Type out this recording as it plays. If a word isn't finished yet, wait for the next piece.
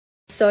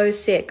so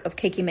sick of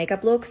cakey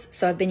makeup looks,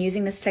 so I've been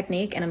using this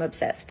technique and I'm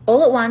obsessed.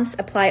 All at once,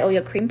 apply all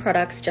your cream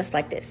products just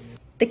like this.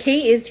 The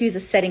key is to use a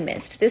setting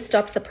mist. This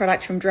stops the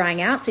product from drying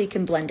out so you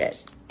can blend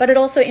it. But it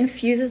also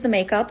infuses the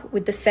makeup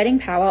with the setting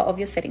power of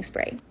your setting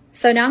spray.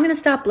 So now I'm going to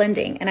start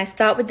blending, and I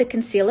start with the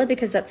concealer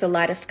because that's the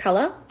lightest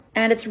color,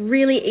 and it's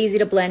really easy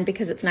to blend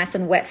because it's nice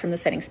and wet from the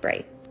setting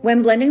spray.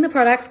 When blending, the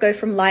products go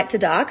from light to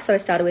dark, so I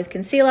started with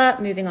concealer,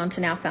 moving on to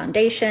now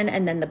foundation,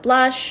 and then the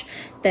blush,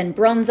 then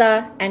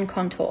bronzer, and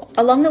contour.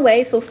 Along the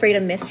way, feel free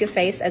to mist your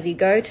face as you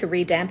go to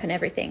re-dampen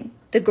everything.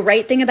 The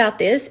great thing about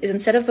this is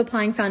instead of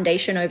applying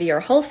foundation over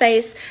your whole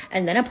face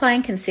and then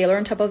applying concealer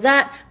on top of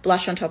that,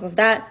 blush on top of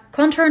that,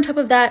 contour on top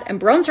of that,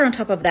 and bronzer on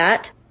top of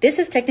that, this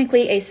is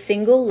technically a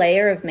single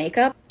layer of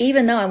makeup,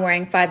 even though I'm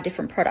wearing 5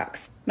 different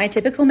products. My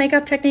typical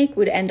makeup technique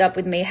would end up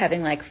with me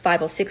having like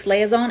 5 or 6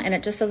 layers on, and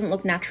it just doesn't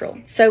look natural.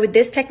 So with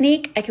this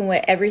technique, I can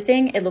wear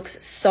everything. It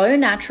looks so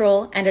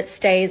natural and it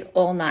stays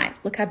all night.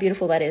 Look how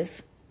beautiful that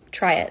is.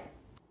 Try it.